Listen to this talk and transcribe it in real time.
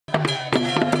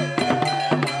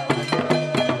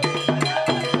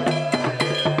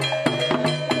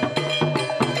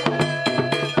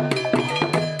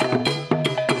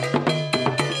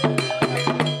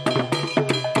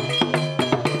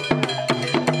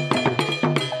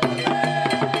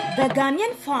The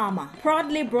Ghanaian Farmer,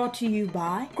 proudly brought to you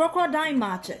by Crocodile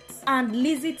Markets and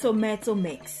Lizzie Tomato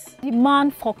Mix.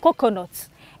 Demand for coconuts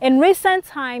in recent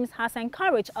times has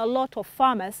encouraged a lot of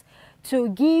farmers to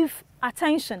give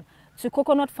attention to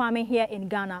coconut farming here in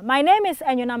Ghana. My name is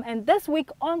Enyonam, and this week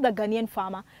on The Ghanaian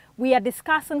Farmer, we are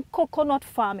discussing coconut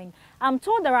farming. I'm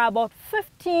told there are about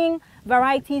 15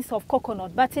 varieties of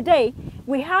coconut, but today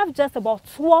we have just about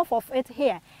 12 of it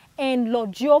here in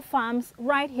Lodjo Farms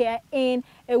right here in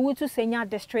Ewutu Senya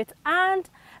district, and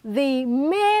the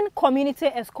main community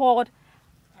is called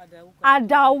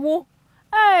Adawu.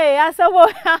 Hey, Adawu.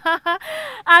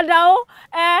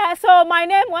 So my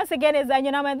name once again is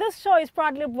Enyonam, and this show is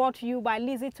proudly brought to you by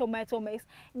Lizzie Tomato Mix.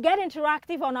 Get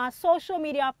interactive on our social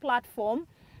media platform,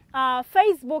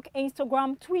 Facebook,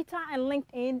 Instagram, Twitter, and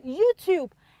LinkedIn.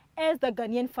 YouTube is The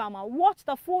Ghanaian Farmer. Watch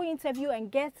the full interview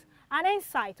and get an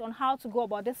insight on how to go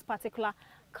about this particular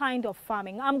kind of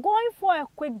farming. I'm going for a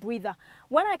quick breather.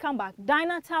 When I come back,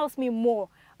 Dinah tells me more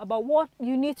about what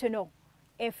you need to know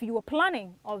if you are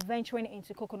planning or venturing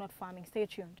into coconut farming. Stay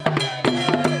tuned.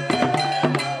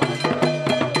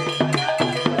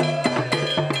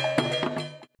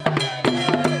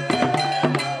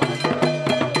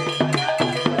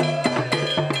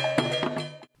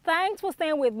 Thanks for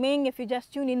staying with me. If you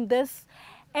just tune in, this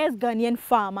is Ghanaian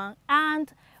Farmer,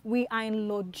 and we are in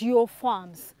Lodjo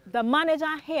Farms. The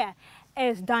manager here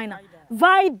is Dinah.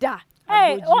 Vida.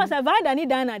 Hey, what's a Vida? Ni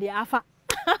Dinah the Alpha.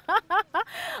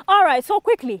 All right, so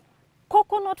quickly,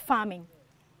 coconut farming.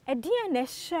 A DNA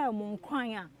share mon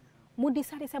kwanya. Mo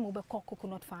decide say mo be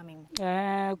coconut farming.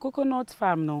 Coconut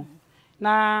farm no.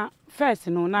 Na first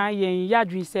no na yen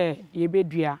yadwi say ye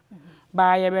bedua.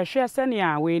 Ba ye be hwe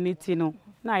senia we ni ti no.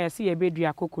 Na ye se ye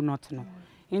bedua coconut no.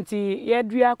 Nti ye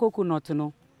dua coconut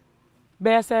no.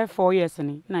 Be say 4 years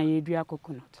ni na ye dua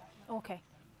coconut. Okay.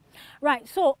 Right,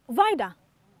 so Vida,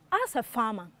 as a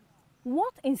farmer,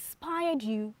 what inspired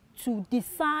you to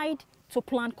decide to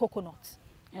plant coconuts?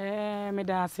 Me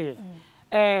da say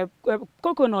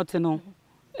coconut no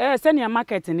senior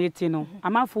market ni ti no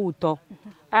amafo uto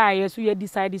yesu ye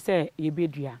decide say ye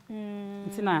bedua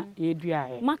nti na ye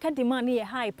dua market demand is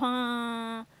high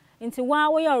pa nti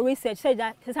wa your research say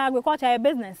that agriculture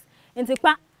business nti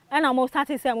pa and I'm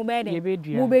starting say mo be dey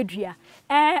mo bedua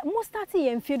mo starting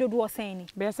ye mfie dodo say ni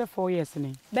be say 4 years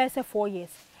ni be say 4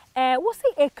 years what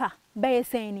say acre be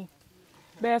say ni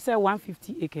be say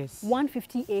 150 acres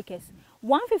 150 acres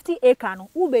 150 acre no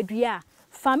wo bedua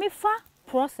fa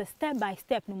process step by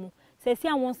step no mu say si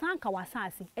awon san ka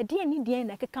wasase e de ni de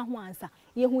na keka ho ansa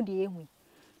ye hu de ehu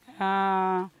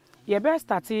ye be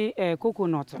start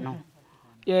coconut no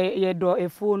ye do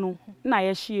efuo no na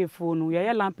ye hye efuo no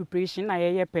ye land preparation na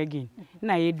ye pegging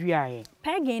na ye dua ye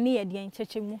pegging ni ye de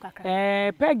ncheche mu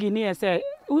kakra pegging ni ye say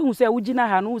hu say ugina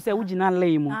ha no hu say ugina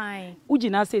line mu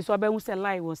ugina say so be hu say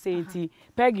line wo say nti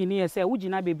pegging ni ye say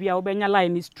ugina baby a wo benya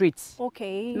line ni straight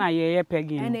okay na ye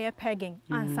pegging and ye pegging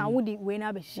ansa wo di we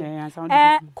na be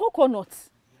hye coconut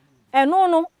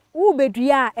no wo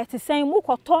bedua etisen mu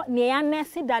koto ne ya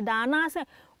nese dada na say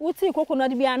uti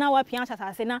coconut bia na wa pian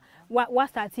asase na wa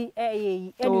start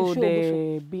eyi edu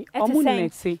show bi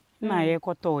omunese na ye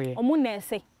koto ye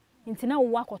omunese nti na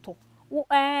wo akoto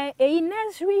eyi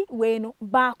nursery we no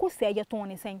ba ko se ye ton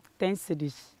ne sen 10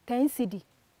 cedis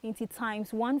nti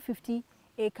times 150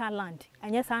 acre land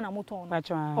anya sa na moton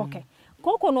no okay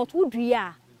coconut wo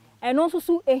dua eno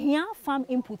susu ehia farm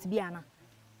input bia na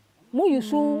mo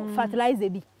use fertilizer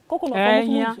bi coconut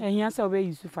ehia say we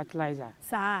use fertilizer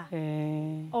sa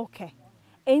okay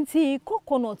enti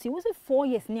coconut was 4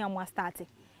 years ni am start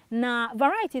na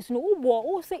varieties no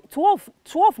ubo say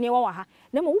 12 ne wa ha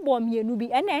na mo ubo mienu bi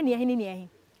ena ene ehini ne ehin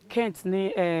Kent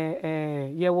ni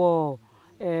ye wo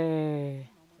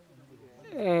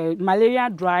malaria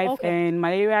drive and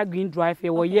malaria green drive ye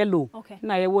wo yellow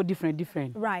na ye wo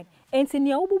different right enti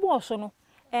ne ubo so no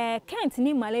Kent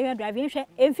ni malaria drive nhwe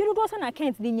emfiro do na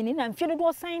Kent di nyini na emfiro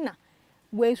do san na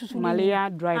we susu malaria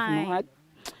drive no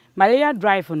malaria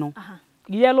drive no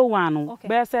yellow one no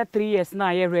be say 3 years na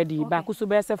ye ready ba kuso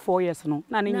be say 4 years no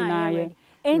na ni nyina ye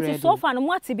enti so far no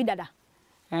mwati bi dada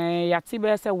yati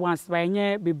be say once ba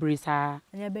nye bebre sa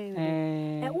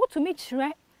what to me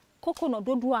chire coconut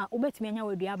dodo a obetimi anya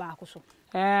wadua ba akoso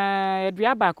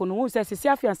edua ba ko no wo say sisi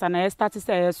afiansa na start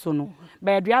say eso no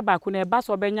ba edua ba ko na e ba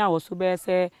so benya wo so be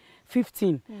say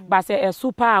 15 ba say e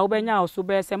super a obenya wo so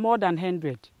be say more than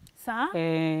 100 sa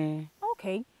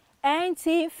okay and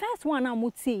see first one na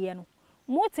muti ye no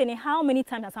muti ni how many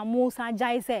times as amusa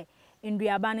jai say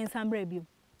ndua ba ni nsambra bi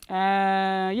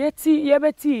yeti ye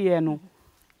beti ye no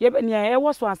ye ne e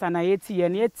wo so ansa na yeti ye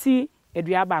ne yeti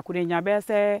edua ba ko nya be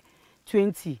say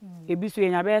 20 ebi so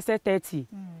yenya be say 30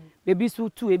 ebi so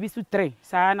 2 ebi so 3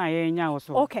 saa na yenya wo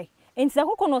so. Okay, into the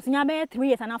coconut nya be 3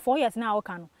 years and 4 years na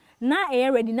oka no na e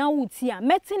ready na wuti a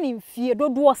metin in fie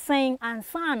dodo sen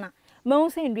ansana me won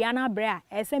say ndua na bre a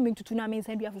e say me tutu na me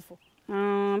say ndua fofo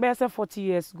be say 40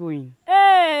 years going.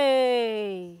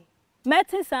 Hey,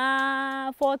 metin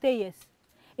sa 40 years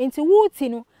into wuti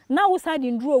no na wo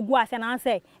side nduro ogu ase na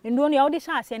say nduro no ya wo de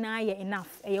sha ase na ye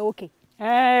enough e okay.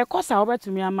 Kosa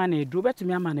obetumi ama na eduro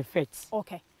betumi ama na fet.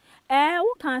 Okay.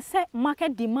 We can say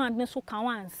market demand ne so kan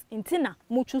once intina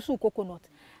mo choose coconut.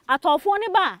 Atofo ne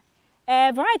ba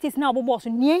varieties na obobo so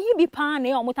ne hi bi pa na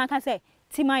e o mutanka say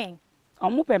timayen.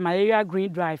 Omo pe malaria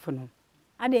green drive no.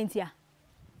 Adentia.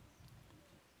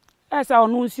 Esa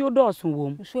onu nsuo dọọso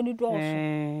wom. Nsuo ni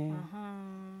dọọso.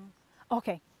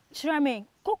 Okay. Chirame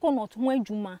coconut ho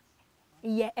adwuma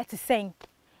ye etisen.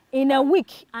 In a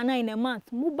week and in a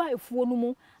month, mo buy fuo no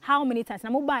mu how many times na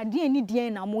mo buy die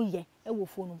na mo ye e wo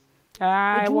fuo no.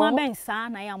 Adwuma ben sa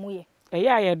na ya mo ye.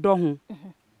 Ya ye dọ ho.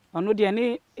 Ono de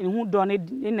ne hu dọ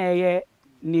ne na ye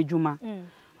ne dwuma.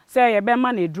 Say ye be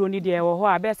ma na eduro ni de wo ho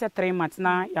a be say 3 months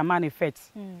na ya ma na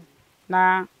fet.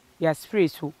 Na ya spray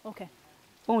so. Okay.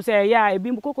 Won say ya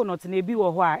ebi coconut na ebi wo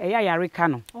ho a ya yare ka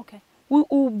no. Okay.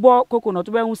 Bo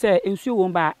coconut be hu say ensuo wo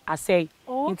ba asay.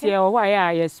 Nti e wo ho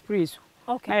a ya spray so.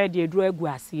 Okay. Na de eduro agu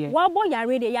ase. Wa bo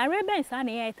yare ben sa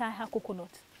na ya ta ha coconut.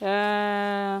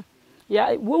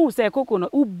 Ya wo say coconut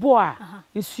ubo a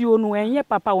nsuo no enye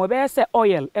papa wo be say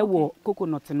oil e wo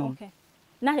coconut no. Okay.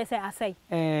 Na say asay.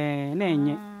 Na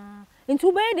enye.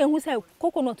 Nti be de hu say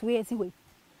coconut we esi we.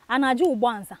 Anaje ubo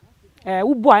ansa.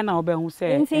 Ubo a na wo be hu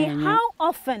say. Nti how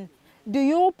often do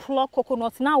you pluck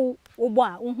coconut na ubo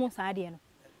a hu sa de no?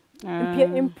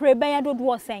 Impre be ya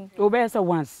dodo sen. O be say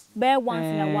once. Be once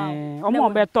in a while.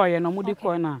 Omo be toy no mu di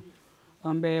ko na.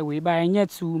 Be we ba enye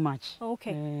too much.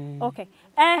 Okay. Okay.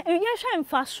 Ye hwe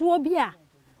mfaso bi a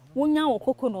wonya wo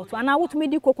coconut ana wotumi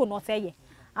di coconut eye.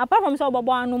 Apart from say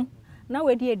obobo anum na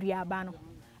we di aduaba no.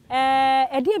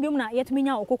 Edi ebium na yetumi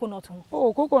nya wo coconut ho.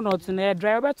 Oh, coconut na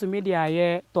dry obetumi di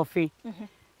aye toffee.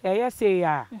 Ye say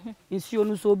ya nsuo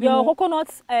no so bi your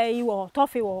coconut you wo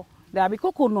toffee wo. There be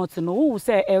coconut no who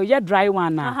say ye dry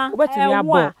one na obetumi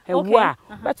abo ewu a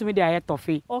obetumi di aye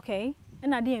toffee. Okay.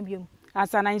 Na di ebium.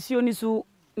 Asa na nsuo ni so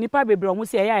nipa bebre omo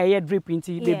say ye drip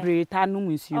nti bebre ta no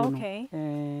nsuo no. Okay.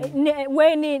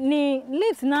 We ni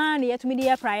leaves na yetumi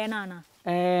di prayer na na.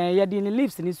 Ye di ni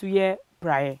leaves ni so ye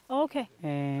prayer. Okay.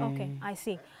 Okay, I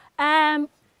see.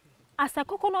 As a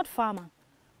coconut farmer,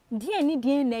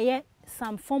 die na ye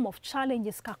some form of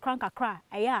challenges kakra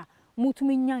aya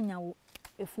mutumi nyanya wo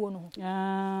efuo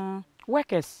no.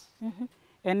 Workers.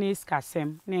 Any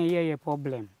scarcem na ye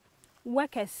problem.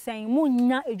 Workers saying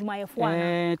munya edwumayefo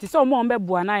ana. Ti so mo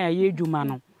mbebua na ya ye edwuma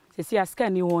no. Sesi aska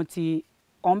ni won ti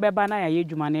ombeba na ya ye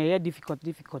edwuma na ye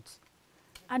difficult.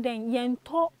 Aden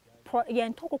yento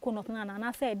coconut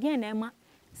na say die na ema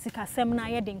sikasem na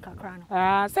ye den kakra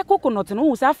no. Say coconut no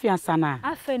hu sa afiansa na.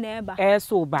 Afe na eba.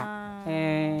 So ba.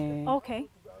 Okay.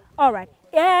 All right.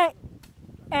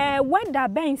 Whether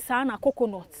ben sa na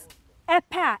coconut.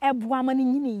 Epe a ebua ma ni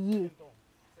nyini yie.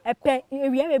 Epe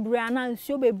ewia bebre ana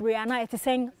nsuo bebre ana it is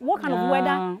saying what kind of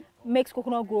weather makes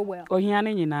coconut grow well? Ohia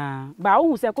ne nyina. Ba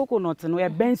hu say coconut no e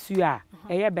bensu a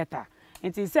e better.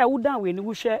 Nti say wudan we ni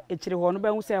wo hwe ekire ho no be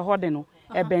hu say hode no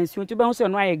e bensu nti be hu say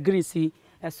no aye greasy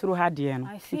esoro ha de no.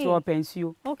 Nti o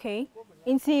pensuo. Okay.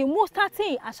 Nti mo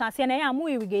starting asase na ya mo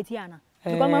irrigate ana.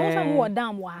 Because my husband mo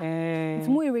dam wa. Nti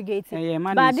mo irrigate.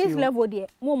 But this level there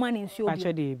mo man nsuo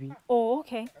bi. Oh,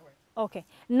 okay. Okay.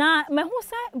 Now, me who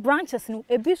say branches no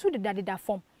ebi so de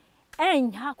form.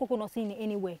 Ha coconut in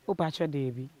anywhere. O pacho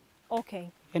debi. Okay.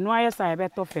 Eno aye sa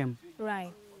beto fem.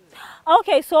 Right.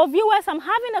 Okay, so viewers, I'm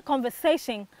having a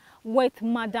conversation with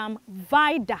Madam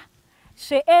Vida.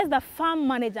 She is the farm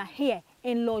manager here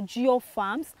in Logio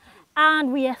Farms,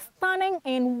 and we are standing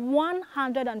in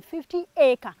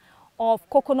 150-acre of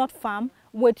coconut farm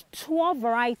with 12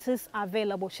 varieties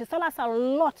available. She told us a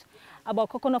lot about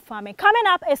coconut farming. Coming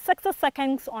up is 60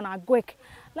 seconds on our quick.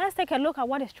 Let's take a look at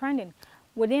what is trending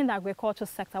within the agriculture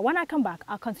sector. When I come back,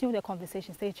 I'll continue the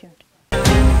conversation. Stay tuned.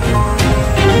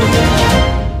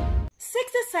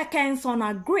 60 seconds on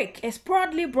our Greek is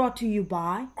proudly brought to you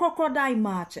by Crocodile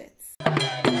Markets.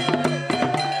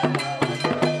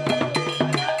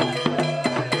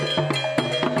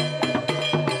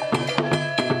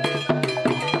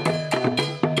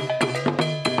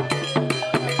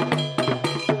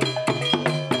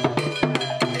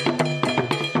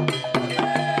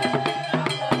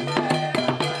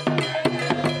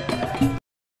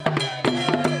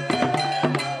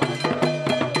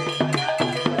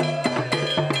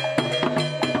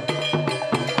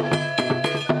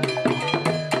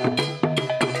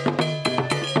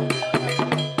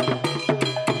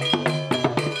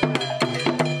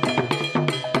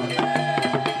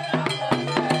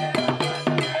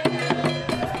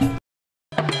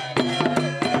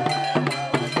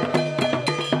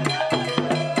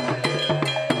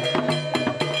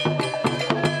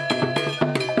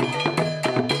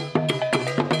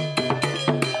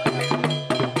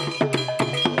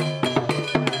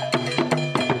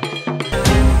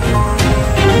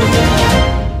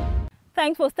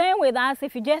 Thanks for staying with us.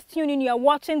 If you just tune in, you're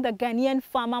watching the Ghanaian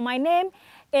Farmer. My name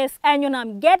is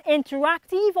Enyonam. Get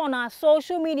interactive on our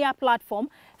social media platform,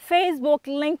 Facebook,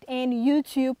 LinkedIn,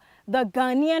 YouTube, the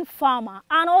Ghanaian Farmer.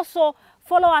 And also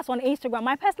follow us on Instagram.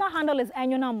 My personal handle is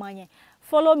Enyonam Manye.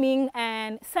 Follow me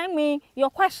and send me your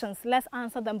questions. Let's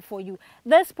answer them for you.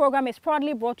 This program is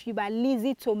proudly brought to you by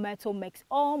Lizzie Tomato Mix.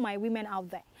 All my women out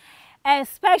there,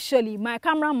 especially my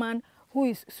cameraman who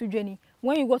is Sujeni.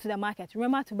 When you go to the market,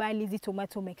 remember to buy Lizzie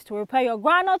Tomato Mix to prepare your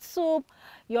groundnut soup,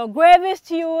 your gravy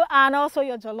stew, and also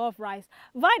your jollof rice.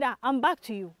 Vida, I'm back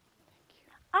to you.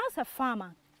 As a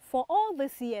farmer, for all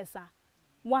these years,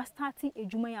 was starting a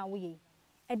jumaya way.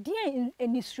 A dear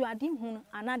in Israel,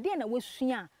 and a dear was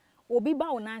seen. Obi ba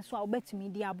ona so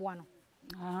obetimi di aboa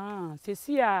no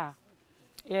sesia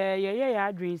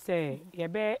ye dream say ye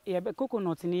be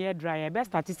coconut ni ye dry ye be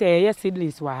start say ye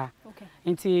seedlings wa ha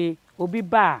nti obi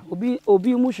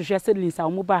mu hwehwe seedlings a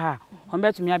omu ba ha on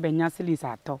betumi abenya seedlings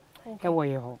ato e wo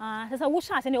ye ho sesa wo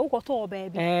sha se ne wo koto o ba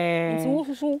bi nti wo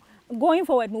susu going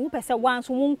forward no wo pese once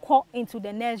wo nko into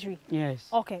the nursery. Yes,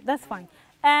 okay, that's fine.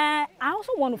 I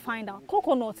also want to find out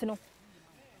coconut no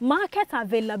market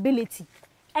availability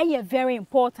is very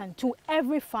important to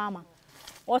every farmer.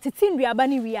 Or to tin we are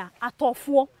bani we are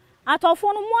atofo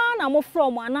no mo mo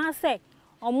from ana say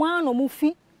o mo no mo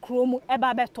fi kromu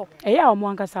eba beto o mo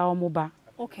ankasa o mo ba.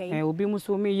 Okay, obi mu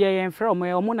so mi ye from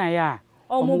o mo na ya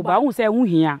o mo ba hu say hu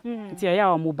hia nti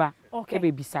o mo ba e be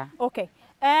bisa. Okay,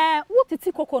 wo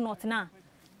titi coconut na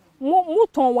mo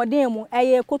ton woden mu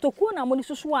kotoku na mo ni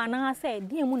susu ana say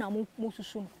den mu na mo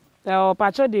susu o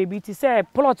pacho de bi ti say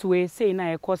plot we say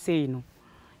na e ko say no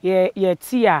ye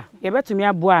tia ye betumi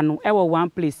aboa no e wo one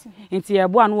place nti ye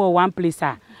aboa no wo one place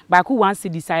a ba ku one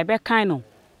cedi sa ye be kan no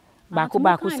ba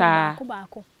ku sa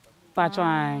pacho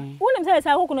ai wonim say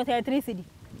say coconut 3 cedi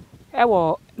e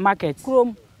wo market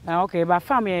krom. Okay, but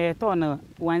farm ye turn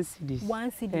 1 cedi.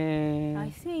 1 cedi. I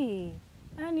see.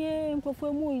 And ye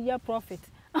mu ya profit.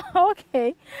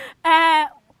 Okay.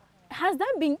 Has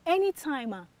there been any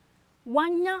time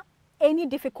any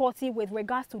difficulty with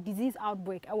regards to disease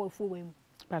outbreak our full?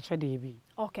 Pacho Debi.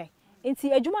 Okay. Inti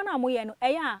ejuma na mo ye no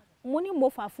eya moni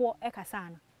mofafo ekasa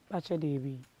na. Pacho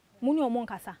Debi. Moni omon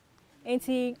kasa.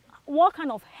 Inti what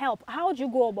kind of help? How do you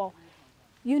go about,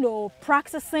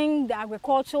 practicing the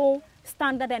agricultural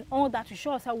standard and all that to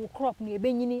show us how we crop ni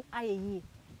ebenyini ayeyi?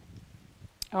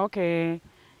 Okay.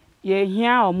 Ye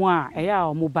hia omo a eya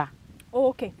omo ba.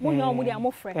 Okay. Mo hia omo de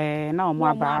amofre. Na omo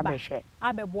aba abehwe.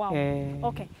 Abeboa.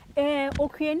 Okay.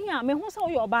 Okuani a me hu say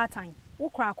wo oba atan. Wo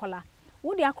kra akola.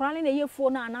 Wo de akola na ye fo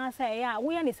na na say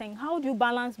we are saying how do you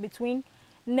balance between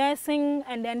nursing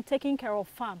and then taking care of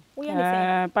farm? We are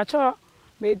saying pacho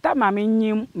me ta ma me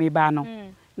nyim me ba no.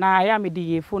 Na ya me de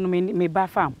ye fo no me ba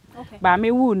farm. Okay. Ba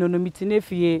me wu no mitine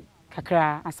fie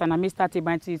kakra asana me start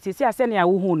banti sisi ase na ya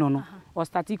wo hu no or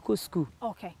start go school.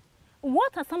 Okay.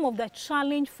 What are some of the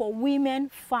challenge for women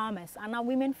farmers and our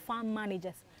women farm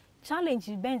managers?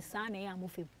 Challenge ben sa na ya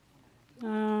mofem.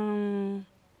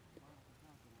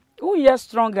 Who yes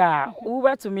stronger? Who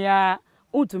better me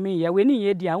to me ye we ni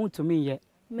ye dia to me ye.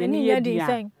 Many ye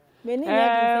dia.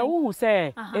 Who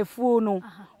say a fool no.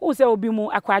 Who say obi mu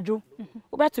akwadwo.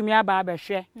 Who better me aba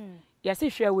abehwe. Yes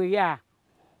hwe we ya.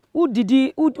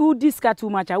 Who discuss too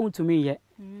much to me ye.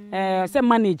 Say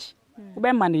manage. Who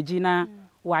be manage na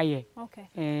why. Okay.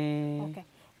 Okay.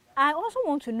 I also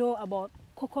want to know about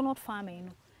coconut farming.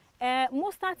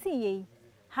 Most starting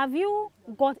have you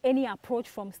got any approach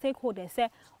from stakeholders? Say,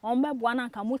 bwana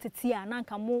nka titia na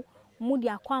nka mu di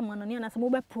akwa manani na se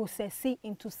be process it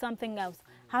into something else.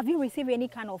 Have you received any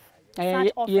kind of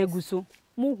such offers? Yeah, gusu.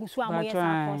 Mu gusu amoye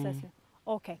sa process.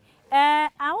 Okay. I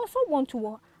also want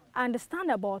to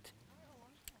understand about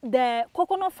the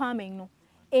coconut farming. No,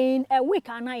 in a week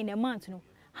and in a month. No,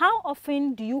 how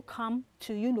often do you come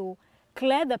to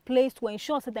clear the place to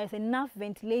ensure that there is enough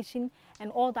ventilation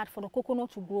and all that for the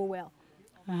coconut to grow well?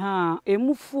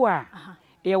 Emufu a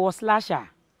e was slasher.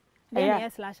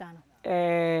 Slasher no.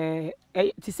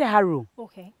 Ti say harrow.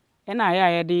 Okay. Na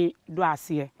ya de do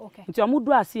ase. Okay. Nti omu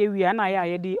do ase wi na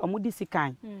ya de omu di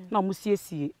sikan na omu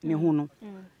siesie ne hu no.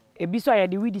 Ebi so ya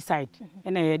de weed side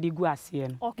na ya de gu ase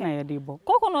no. Na ya de bo.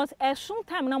 Coconut soon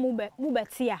time na mu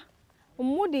beti a.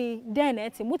 Mu di den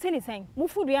eti mu tini sen. Mu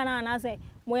fudu ya na say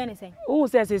mo ye ne sen. Who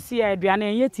says see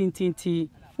aduane enye tintinti.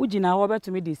 Ugina wo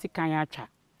betumi de sikan atwa.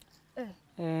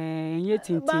 Enye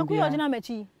tintin. Ba ku yo gina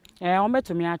mechi. On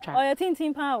betumi atwa. O ye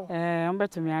tintin pa o. On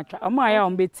betumi atwa. Omo aya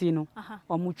on beti no.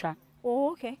 Omutwa.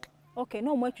 Oh, okay. Okay,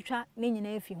 no more twitwa na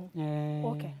nyina afi hu.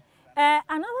 Okay.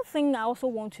 Another thing I also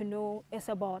want to know is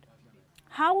about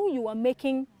how you are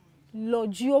making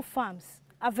logio farms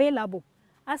available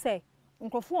I say,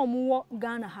 Uncle more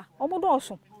Ghana ha, almost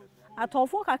also. I told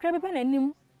folk a crab pen and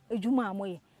nim a juma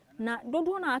moye. Na don't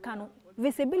want to cano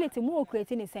visibility more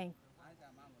creating a saying.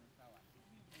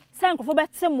 Sank for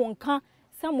bet someone can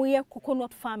somewhere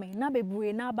coconut farming, na be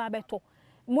brie, na barbeto.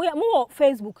 More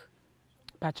Facebook.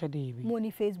 Pacha Davy.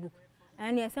 Money Facebook.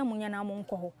 And yes, someone na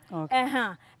monko.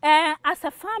 Okay. As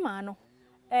a farmer, no,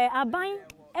 I buy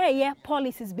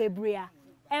policies bebrea,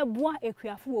 bois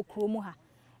equiafu chromoha.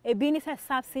 A business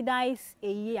subsidize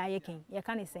a year, you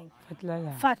can say.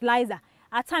 Fertilizer.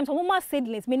 At times, almost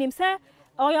seedlings, meaning, say,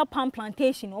 oil palm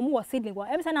plantation, almost seedling. Well,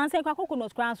 every time I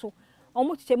coconut grass,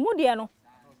 almost a modiano.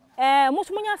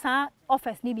 Most munya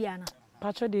office Nibiana.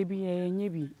 Pacha Davy,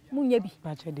 Nibi. Munyebi.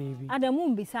 Pacha Davy. At the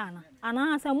moon bisana. And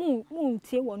I answer moon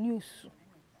tea or news.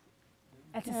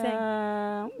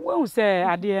 Won't say,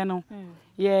 Adiano.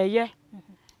 Yeah.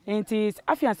 And it's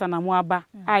Afians and Amuaba.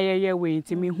 I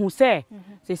wait me who say,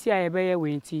 see, I bear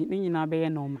waiting, meaning I bear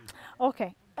no.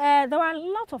 Okay. There are a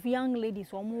lot of young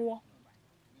ladies or more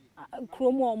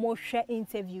chromo or more share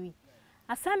interviewing.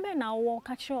 Assemble now walk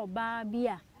catch your bar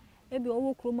beer. Ebi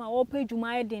owo kroma o pe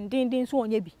dwuma den so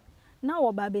onye bi na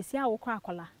wo ba besia wo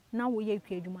krakola na wo ye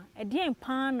twa dwuma e den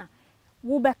pan na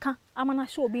wo beka amana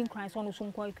sha obi nkran so no so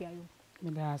nkwa twa yo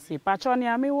me da se pacho ne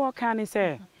ame wo kan ni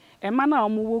se e mana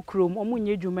omo wo krom omo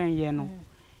nye dwuma ye no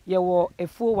ye wo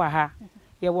efuo wa ha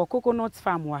ye wo coconut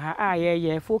farm wa ha a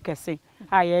ye efuo kese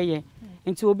a ye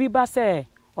nti obi ba se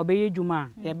obeye dwuma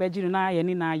ye begiri na ye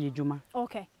ni na ye dwuma.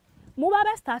 Okay, mo ba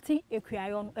be starting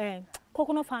ekwayo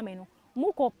coconut farming no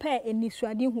Moko pair in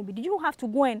Niswadi Hubi. Did you have to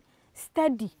go and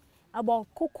study about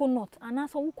coconut and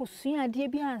answer who could see a dear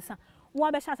answer?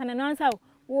 What best an answer?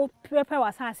 What prepare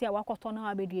was I say a walk on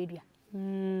our baby?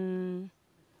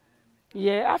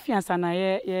 Yeah, Afians and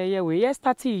I, we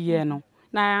started ye no.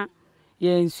 Now,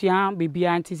 ye Sian, baby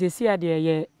auntie, see, dear,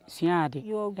 ye Siadi.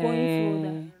 You're going through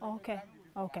that.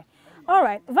 Okay. All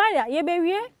right, Vida, ye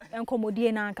baby, and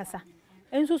commodie Nankasa.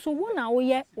 And so one hour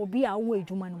yet will be our way,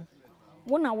 Jumano.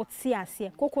 One I would see as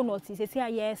here, coconut is a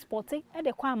year sporting at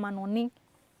the Quaman on ning.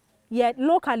 Yet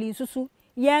locally, Susu,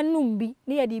 ye numbi,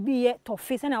 near the be yet to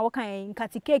face and our kind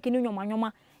catty cake in your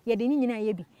manoma, yet the Nina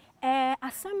yebi.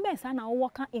 A some best and our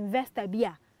worker investor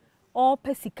beer, or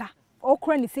pesica, or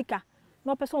cranisika,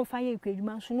 no person fire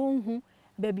man, so no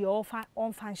baby or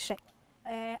on fan shed.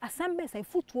 A some best a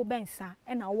football bench,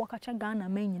 and our worker Ghana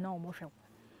main in our motion.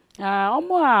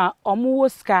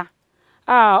 Omuoska.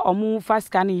 Omu fast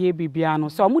can ye bibiano,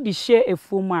 so omu di share a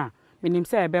fuma, meaning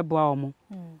say a beboa omu.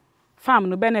 Farm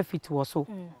no benefit was so.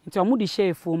 It's omu di share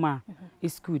a fuma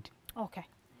is good. Okay.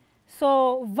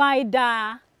 So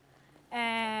Vida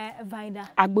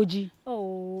Agboji.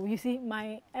 Oh, you see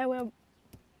my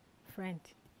friend.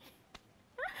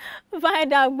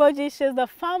 Vida Agboji, she's the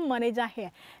farm manager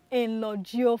here in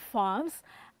Logio Farms,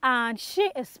 and she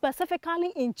is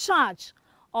specifically in charge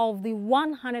of the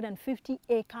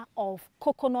 150-acre of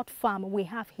coconut farm we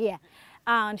have here.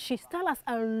 And she's telling us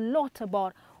a lot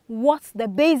about what the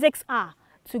basics are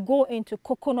to go into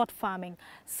coconut farming.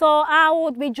 So I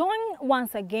would be joined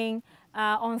once again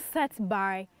on set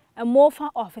by a MOFA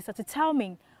officer to tell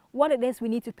me what it is we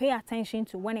need to pay attention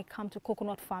to when it comes to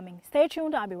coconut farming. Stay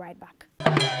tuned, I'll be right back.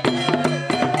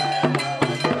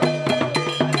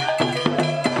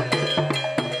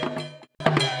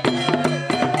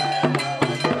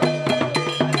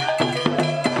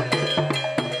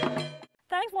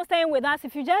 Staying with us.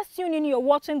 If you just tune in, you're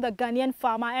watching the Ghanaian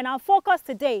Farmer, and our focus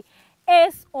today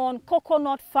is on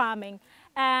coconut farming.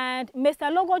 And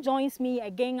Mr. Logo joins me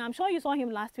again. I'm sure you saw him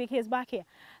last week. He's back here.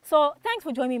 So thanks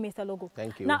for joining me, Mr. Logo.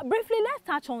 Thank you. Now, briefly, let's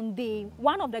touch on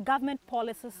one of the government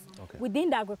policies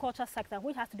within the agriculture sector,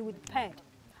 which has to do with PED,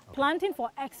 planting for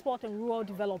export and rural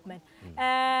development.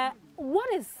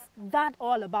 What is that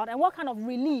all about, and what kind of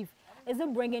relief is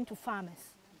it bringing to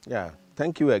farmers? Yeah,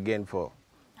 thank you again for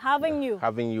having you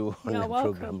on the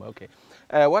program. Okay.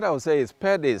 What I would say is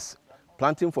PED is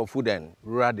planting for food and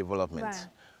rural development. Right.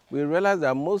 We realized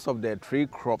that most of the tree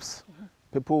crops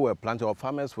people were planting or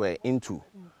farmers were into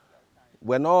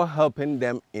were not helping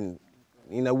them in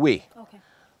a way. Okay.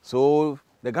 So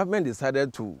the government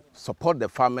decided to support the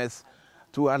farmers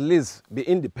to at least be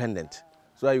independent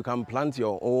so that you can plant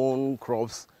your own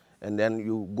crops and then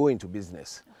you go into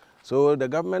business. So the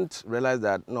government realized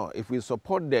that, no, if we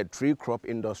support the tree crop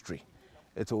industry,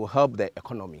 it will help the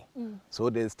economy. So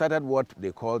they started what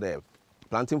they call the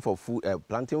planting for food,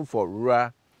 planting for rural,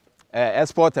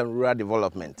 export and rural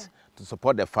development to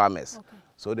support the farmers.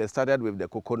 So they started with the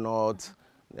coconut,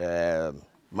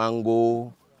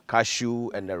 mango,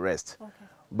 cashew, and the rest.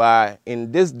 But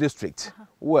in this district,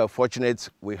 we were fortunate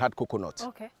we had coconut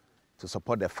to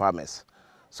support the farmers.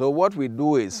 So what we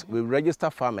do is we register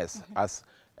farmers as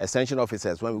extension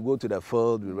officers. When we go to the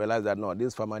field, we realize that no,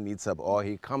 this farmer needs help, or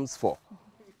he comes for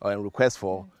or requests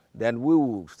for, then we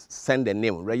will send the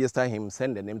name, register him,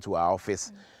 send the name to our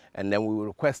office, and then we will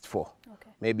request for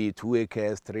maybe 2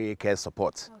 acres, 3 acres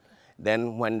support.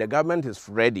 Then when the government is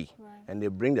ready and they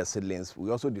bring the seedlings,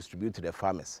 we also distribute to the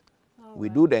farmers. We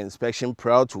do the inspection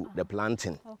prior to the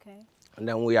planting. And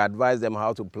then we advise them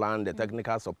how to plant, the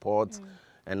technical support,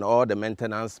 and all the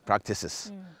maintenance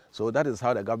practices. So that is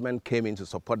how the government came in to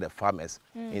support the farmers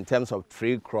in terms of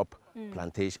tree crop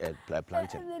planting.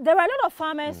 There are a lot of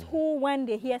farmers who, when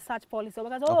they hear such policy,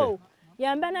 because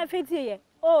yeah, benefit here.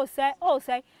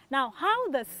 Say. Now, how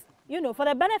does, for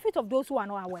the benefit of those who are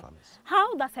not aware,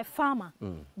 how does a farmer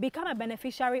become a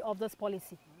beneficiary of this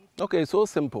policy? Okay, it's so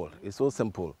simple. It's so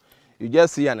simple. You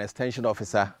just see an extension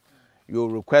officer, you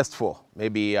request for,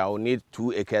 maybe I will need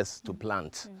 2 acres to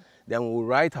plant. Then we'll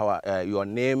write your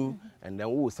name and then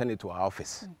we will send it to our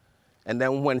office. And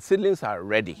then when seedlings are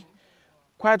ready,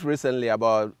 quite recently,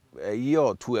 about a year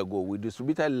or 2 ago, we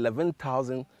distributed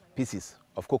 11,000 pieces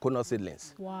of coconut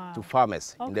seedlings to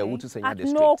farmers in the Wutu Senya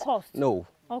district. At no cost? No.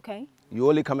 Okay. You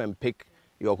only come and pick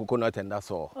your coconut and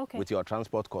that's all, with your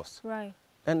transport costs. Right.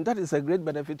 And that is a great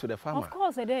benefit to the farmer. Of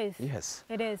course it is. Yes.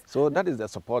 It is. So that is the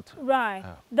support. Right.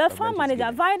 The farm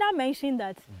manager, Vida, mentioned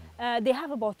that they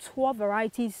have about 12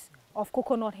 varieties of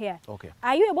coconut here. Okay.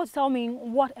 Are you able to tell me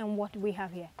what we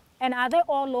have here? And are they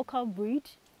all local breed?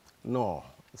 No.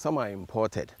 Some are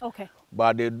imported. Okay.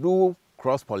 But they do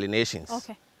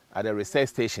cross-pollinations at the research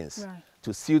stations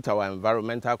to suit our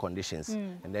environmental conditions.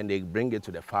 And then they bring it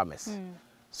to the farmers.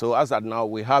 So as at now,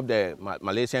 we have the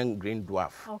Malaysian green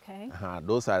dwarf. Okay.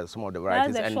 Those are some of the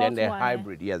varieties. And then the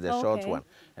hybrid, yes, the short one.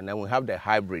 And then we have the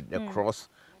hybrid, the cross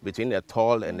between the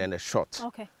tall and then the short.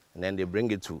 Okay. And then they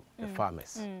bring it to the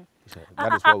farmers. So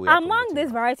that is what we are among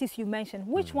these varieties you mentioned,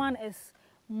 which one is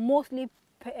mostly,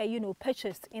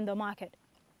 purchased in the market?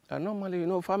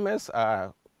 Normally, farmers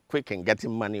are quick in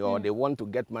getting money, or they want to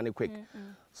get money quick.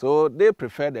 So they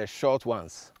prefer the short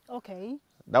ones. Okay.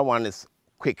 That one is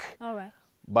quick. All right.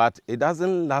 But it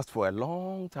doesn't last for a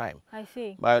long time. I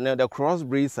see. But the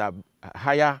crossbreeds are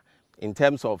higher in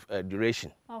terms of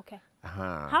duration. Okay.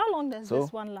 How long does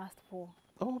this one last for?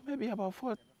 Oh, maybe about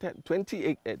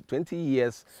 20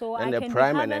 years. So and I the can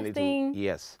prime be and then harvesting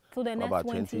to the next about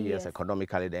 20 years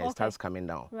economically, then it starts coming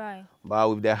down. Right. But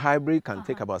with the hybrid, it can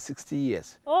take about 60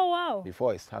 years. Oh, wow.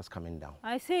 Before it starts coming down.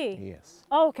 I see. Yes.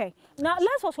 Okay. Now,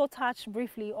 let's also touch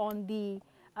briefly on the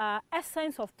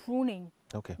essence of pruning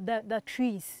the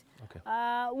trees. Okay.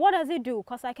 What does it do?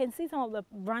 Because I can see some of the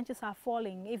branches are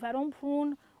falling. If I don't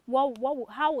prune,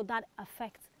 how would that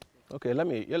affect? Okay, let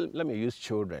me use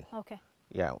children. Okay.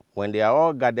 Yeah, when they are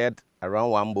all gathered around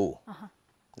one bowl,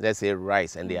 let's say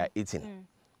rice, and they are eating,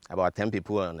 about 10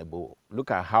 people on a bowl,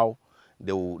 look at how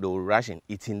they will rush in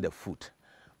eating the food.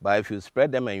 But if you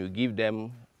spread them and you give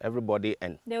them everybody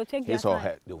and they'll take their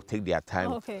time. They will take their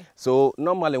time. Okay. So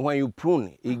normally when you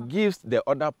prune, it gives the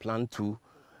other plant to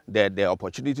the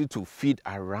opportunity to feed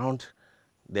around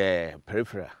the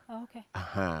peripheral. Okay.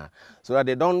 So that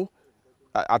they don't,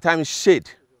 at times shade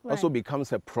also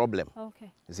becomes a problem.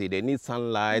 Okay. You see, they need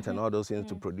sunlight and all those things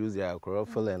to produce their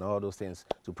chlorophyll and all those things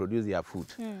to produce their food.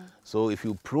 So if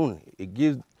you prune, it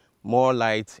gives more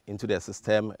light into the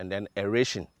system, and then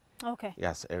aeration. Okay.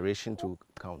 Yes, aeration to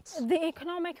count. The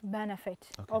economic benefit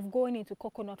of going into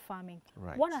coconut farming,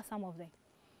 what are some of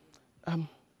them?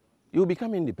 You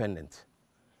become independent.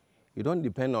 You don't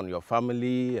depend on your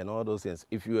family and all those things.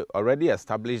 If you already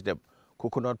established the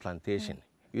coconut plantation,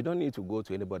 you don't need to go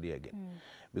to anybody again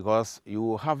because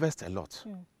you harvest a lot.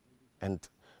 And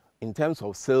in terms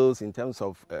of sales, in terms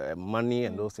of money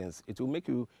and those things, it will make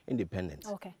you independent.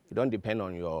 Okay. You don't depend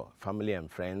on your family and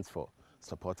friends for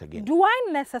support again. Do I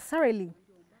necessarily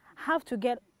have to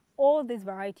get all these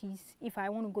varieties if I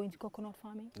want to go into coconut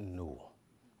farming? No.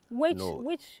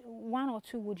 Which one or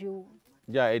two would you?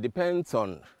 Yeah, it depends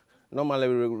on. Normally,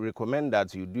 we recommend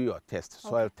that you do your test,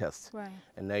 soil test,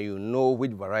 and then you know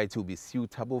which variety will be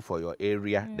suitable for your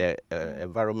area, the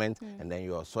environment, and then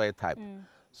your soil type.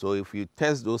 So if you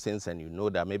test those things and you know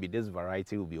that maybe this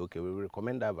variety will be okay, we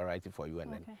recommend that variety for you,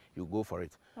 and then you go for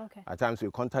it. Okay. At times,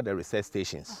 we contact the research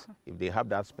stations. If they have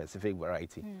that specific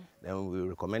variety, then we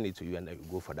recommend it to you, and then you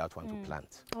go for that one to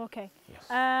plant. Okay.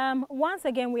 Yes. Once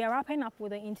again, we are wrapping up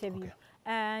with the interview. Okay.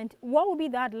 And what would be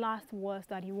that last words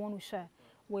that you want to share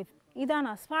with either an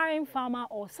aspiring farmer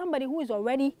or somebody who is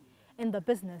already in the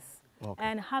business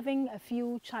and having a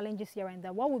few challenges here and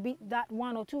there? What would be that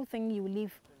one or two things you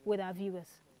leave with our viewers?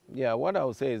 Yeah, what I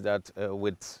would say is that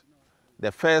with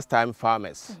the first-time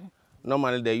farmers,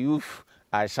 normally they use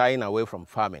are shying away from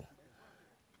farming.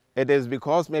 It is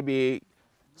because maybe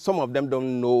some of them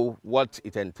don't know what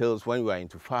it entails when you are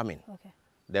into farming. Okay.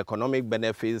 The economic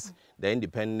benefits, the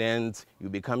independence, you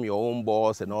become your own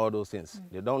boss and all those things.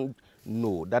 They don't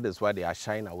know. That is why they are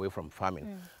shying away from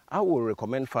farming. I will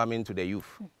recommend farming to the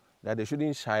youth, that they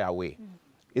shouldn't shy away.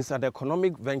 It's an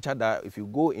economic venture that if you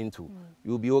go into,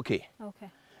 you'll be okay.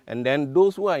 And then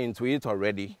those who are into it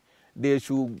already, they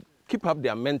should keep up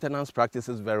their maintenance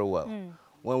practices very well.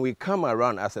 When we come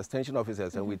around as extension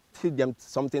officers and we teach them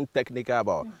something technical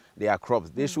about their crops,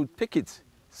 they should take it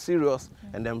serious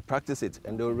and then practice it,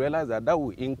 and they'll realize that that will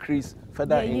increase,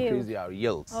 further increase their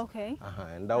yields.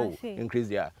 And that will increase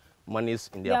their monies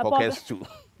in their pockets too.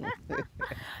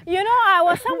 You know, I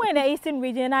was somewhere in the eastern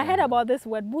region and I heard about this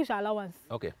word, bush allowance.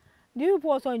 Okay. Do you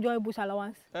also enjoy bush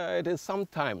allowance? It is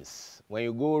sometimes when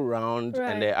you go around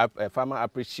and the farmer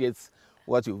appreciates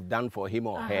what you've done for him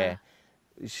or her.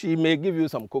 She may give you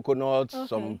some coconuts,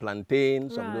 some plantain,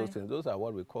 some those things. Those are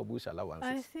what we call bush allowances.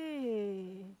 I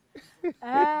see.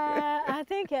 I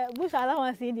think bush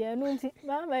allowance in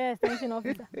the extension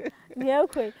officer.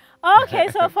 Okay,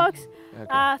 so folks,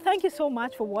 thank you so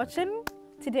much for watching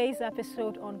today's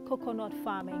episode on coconut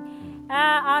farming.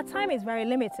 Our time is very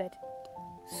limited,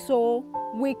 so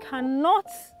we cannot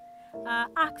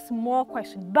ask more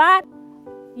questions. But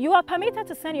you are permitted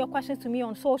to send your questions to me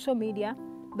on social media,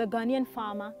 the Ghanaian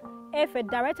Farmer. If it's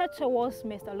directed towards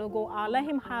Mr. Logo, I'll let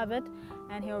him have it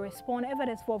and he'll respond. If it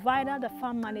is for Vida, the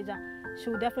farm manager, she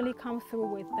will definitely come through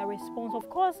with the response. Of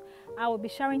course, I will be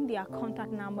sharing their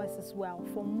contact numbers as well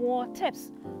for more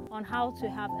tips on how to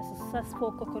have a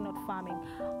successful coconut farming.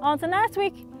 Until next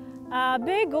week,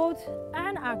 be good,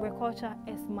 and agriculture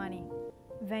is money.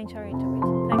 Venture into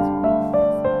it. Thanks for being here.